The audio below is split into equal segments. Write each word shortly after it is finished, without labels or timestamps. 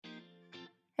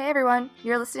Hey everyone,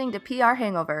 you're listening to PR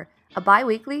Hangover, a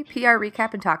bi-weekly PR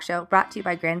recap and talk show brought to you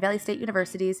by Grand Valley State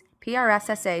University's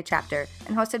PRSSA chapter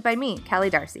and hosted by me,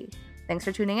 Callie Darcy. Thanks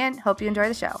for tuning in. Hope you enjoy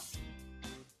the show.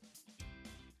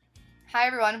 Hi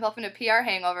everyone, welcome to PR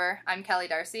Hangover. I'm Callie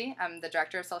Darcy. I'm the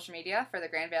Director of Social Media for the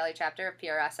Grand Valley chapter of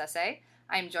PRSSA.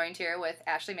 I'm joined here with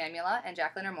Ashley Mamula and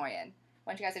Jacqueline Ermoyan.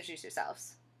 Why don't you guys introduce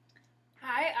yourselves?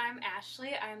 Hi, I'm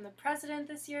Ashley. I'm the president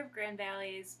this year of Grand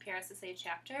Valley's PRSSA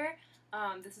chapter.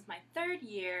 This is my third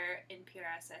year in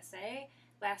PRSSA.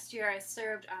 Last year I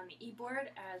served on the e-board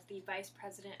as the vice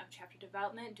president of chapter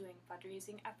development doing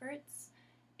fundraising efforts.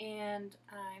 And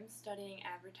I'm studying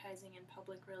advertising and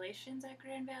public relations at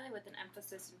Grand Valley with an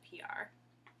emphasis in PR.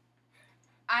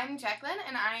 I'm Jacqueline,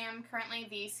 and I am currently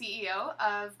the CEO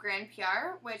of Grand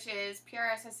PR, which is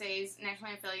PRSSA's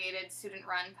nationally affiliated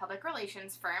student-run public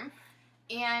relations firm.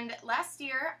 And last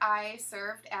year, I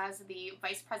served as the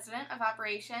Vice President of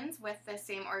Operations with the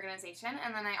same organization,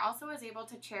 and then I also was able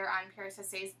to chair on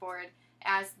PRSSA's board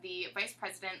as the Vice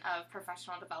President of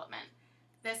Professional Development.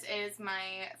 This is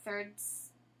my third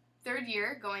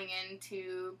year going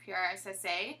into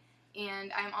PRSSA,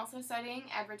 and I'm also studying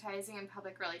advertising and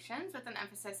public relations with an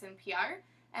emphasis in PR,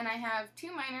 and I have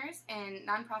 2 minors in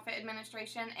nonprofit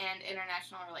administration and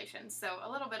international relations, so a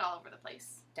little bit all over the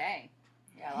place. Dang.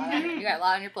 You got a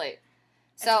lot on your plate.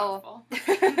 So,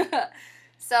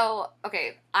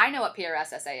 okay, I know what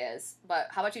PRSSA is, but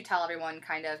how about you tell everyone,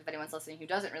 kind of, if anyone's listening who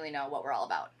doesn't really know what we're all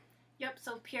about? Yep,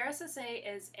 so PRSSA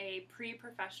is a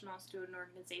pre-professional student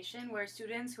organization where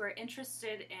students who are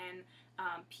interested in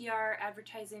PR,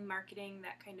 advertising, marketing,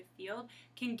 that kind of field,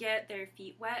 can get their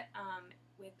feet wet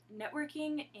with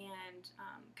networking and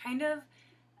kind of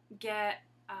get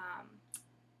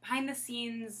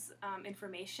behind-the-scenes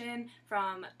information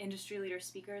from industry leader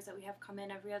speakers that we have come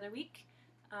in every other week.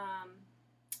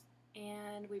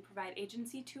 And we provide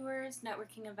agency tours,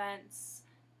 networking events,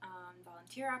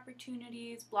 volunteer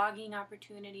opportunities, blogging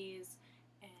opportunities,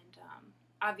 and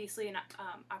obviously an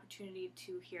opportunity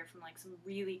to hear from like some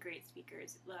really great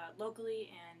speakers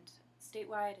locally and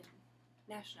statewide and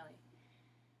nationally.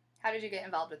 How did you get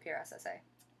involved with PRSSA?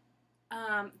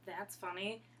 That's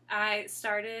funny. I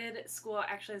started school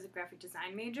actually as a graphic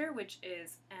design major, which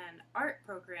is an art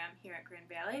program here at Grand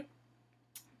Valley.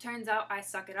 Turns out I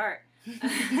suck at art.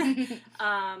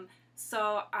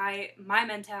 So my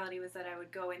mentality was that I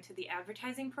would go into the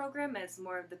advertising program as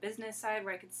more of the business side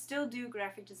where I could still do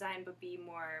graphic design but be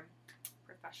more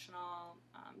professional,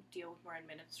 deal with more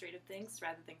administrative things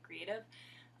rather than creative.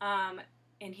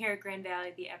 And here at Grand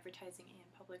Valley, the advertising and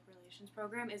public relations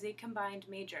program is a combined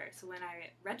major. So when I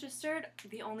registered,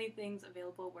 the only things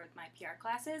available were my PR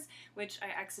classes, which I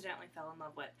accidentally fell in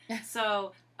love with.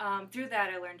 So through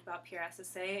that, I learned about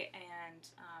PRSSA, and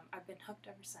I've been hooked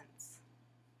ever since.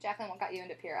 Jacqueline, what got you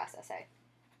into PRSSA?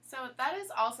 So that is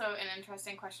also an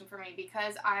interesting question for me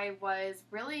because I was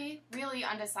really, really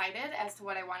undecided as to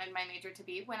what I wanted my major to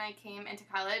be when I came into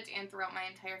college and throughout my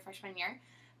entire freshman year.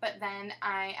 But then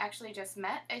I actually just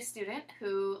met a student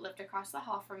who lived across the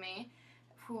hall from me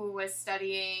who was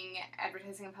studying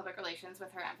advertising and public relations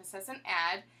with her emphasis in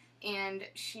ad, and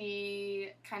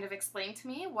she kind of explained to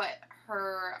me what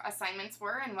her assignments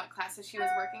were and what classes she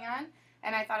was working on,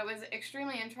 and I thought it was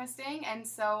extremely interesting, and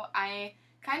so I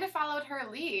kind of followed her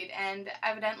lead, and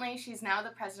evidently she's now the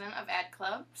president of Ad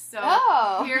Club, so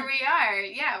Here we are.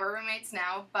 Yeah, we're roommates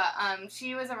now, but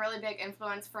she was a really big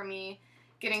influence for me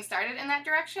getting started in that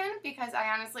direction because I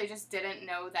honestly just didn't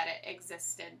know that it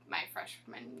existed my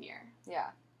freshman year. Yeah.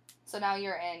 So now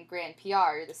you're in Grand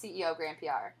PR. You're the CEO of Grand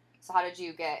PR. So how did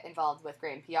you get involved with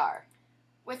Grand PR?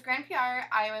 With Grand PR,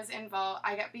 I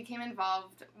became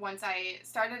involved once I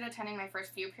started attending my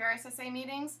first few PRSSA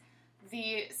meetings.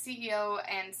 The CEO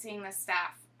and seeing the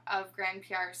staff of Grand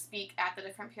PR speak at the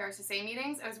different PRSSA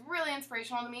meetings, it was really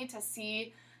inspirational to me to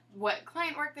see what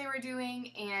client work they were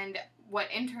doing and what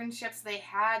internships they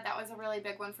had. That was a really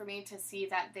big one for me to see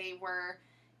that they were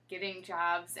getting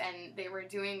jobs and they were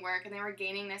doing work and they were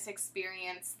gaining this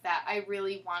experience that I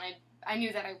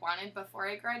knew that I wanted before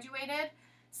I graduated.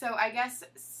 So I guess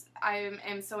I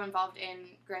am so involved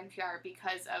in Grand PR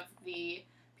because of the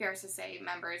PRSSA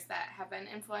members that have been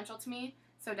influential to me.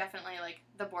 So definitely like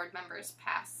the board members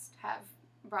past have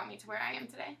brought me to where I am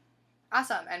today.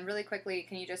 Awesome. And really quickly,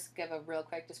 can you just give a real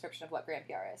quick description of what Grand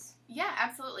PR is? Yeah,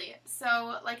 absolutely.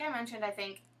 So, like I mentioned, I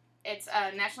think it's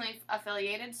a nationally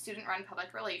affiliated student-run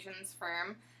public relations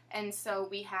firm, and so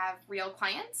we have real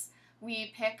clients.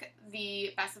 We pick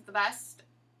the best of the best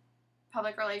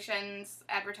public relations,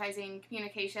 advertising,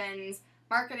 communications,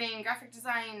 marketing, graphic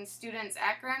design students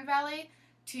at Grand Valley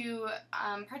to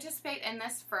participate in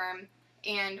this firm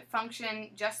and function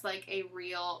just like a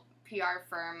real PR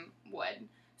firm would.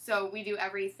 So we do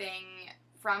everything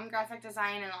from graphic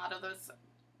design and a lot of those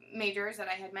majors that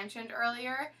I had mentioned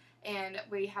earlier, and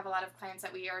we have a lot of clients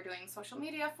that we are doing social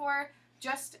media for,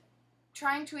 just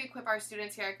trying to equip our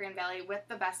students here at Grand Valley with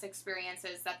the best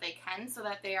experiences that they can so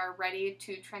that they are ready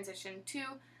to transition to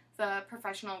the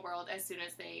professional world as soon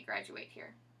as they graduate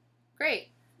here. Great.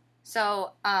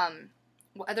 So,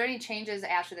 are there any changes,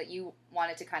 Ashley, that you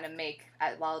wanted to kind of make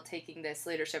while taking this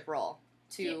leadership role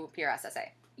to PRSSA?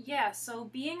 Yeah, so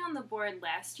being on the board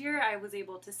last year, I was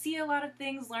able to see a lot of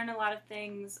things, learn a lot of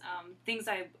things, things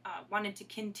I wanted to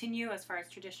continue as far as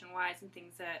tradition-wise and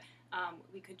things that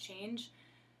we could change.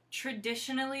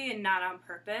 Traditionally, and not on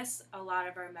purpose, a lot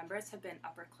of our members have been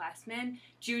upperclassmen,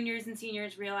 juniors and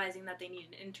seniors realizing that they need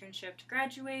an internship to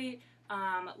graduate,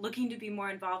 looking to be more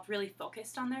involved, really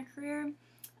focused on their career.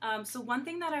 So one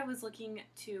thing that I was looking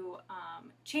to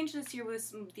change this year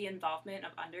was the involvement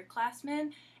of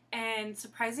underclassmen, and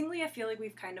surprisingly, I feel like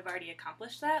we've kind of already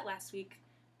accomplished that. Last week,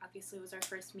 obviously, was our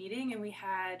first meeting, and we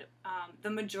had the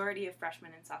majority of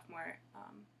freshmen and sophomore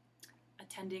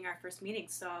attending our first meeting.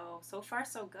 So far,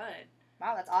 so good.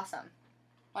 Wow, that's awesome.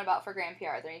 What about for Grand PR?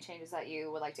 Are there any changes that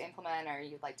you would like to implement or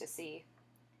you'd like to see?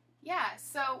 Yeah,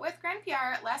 so with Grand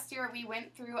PR, last year we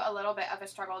went through a little bit of a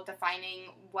struggle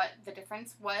defining what the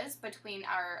difference was between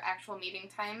our actual meeting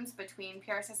times between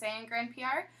PRSSA and Grand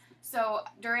PR. So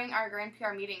during our Grand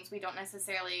PR meetings, we don't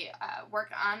necessarily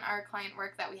work on our client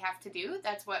work that we have to do.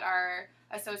 That's what our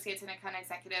associates and account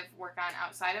executive work on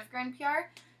outside of Grand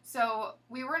PR. So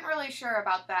we weren't really sure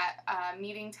about that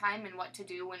meeting time and what to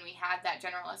do when we had that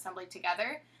General Assembly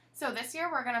together. So this year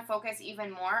we're going to focus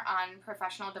even more on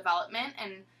professional development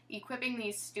and equipping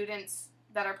these students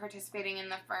that are participating in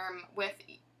the firm with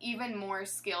even more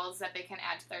skills that they can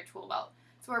add to their tool belt.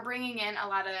 So we're bringing in a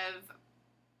lot of,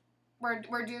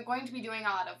 going to be doing a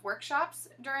lot of workshops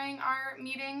during our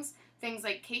meetings, things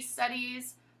like case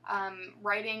studies,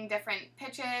 writing different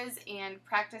pitches and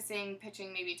practicing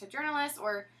pitching maybe to journalists,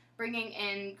 or bringing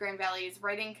in Grand Valley's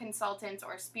writing consultants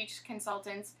or speech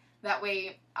consultants. That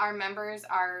way our members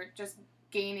are just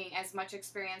gaining as much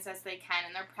experience as they can,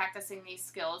 and they're practicing these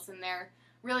skills, and they're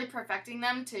really perfecting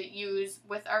them to use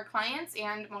with our clients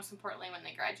and, most importantly, when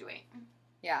they graduate.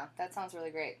 Yeah, that sounds really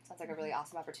great. Sounds like a really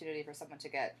awesome opportunity for someone to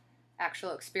get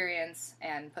actual experience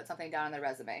and put something down on their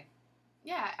resume.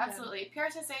 Yeah, absolutely. Yeah.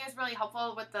 PRSSA is really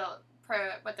helpful with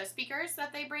the speakers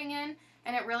that they bring in,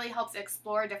 and it really helps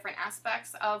explore different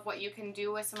aspects of what you can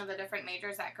do with some of the different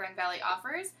majors that Grand Valley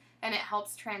offers, and it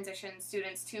helps transition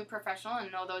students to professional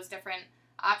and know those different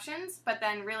options. But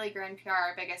then really Grand PR,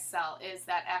 our biggest sell, is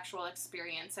that actual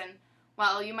experience. And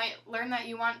while you might learn that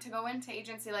you want to go into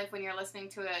agency life when you're listening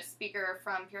to a speaker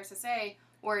from PRSSA,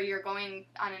 or you're going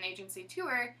on an agency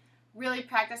tour, really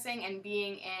practicing and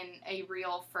being in a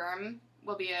real firm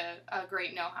will be a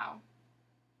great know-how.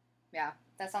 Yeah,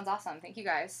 that sounds awesome. Thank you,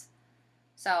 guys.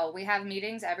 So we have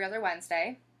meetings every other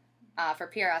Wednesday for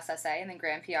PRSSA, and then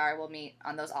Grand PR will meet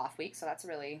on those off weeks, so that's a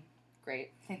really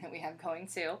great thing that we have going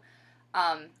too.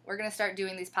 We're going to start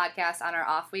doing these podcasts on our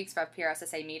off weeks for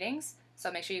PRSSA meetings,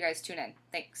 so make sure you guys tune in.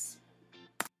 Thanks.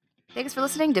 Thanks for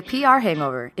listening to PR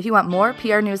Hangover. If you want more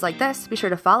PR news like this, be sure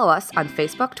to follow us on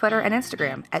Facebook, Twitter, and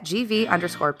Instagram at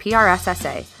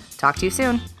GV_PRSSA. Talk to you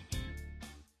soon.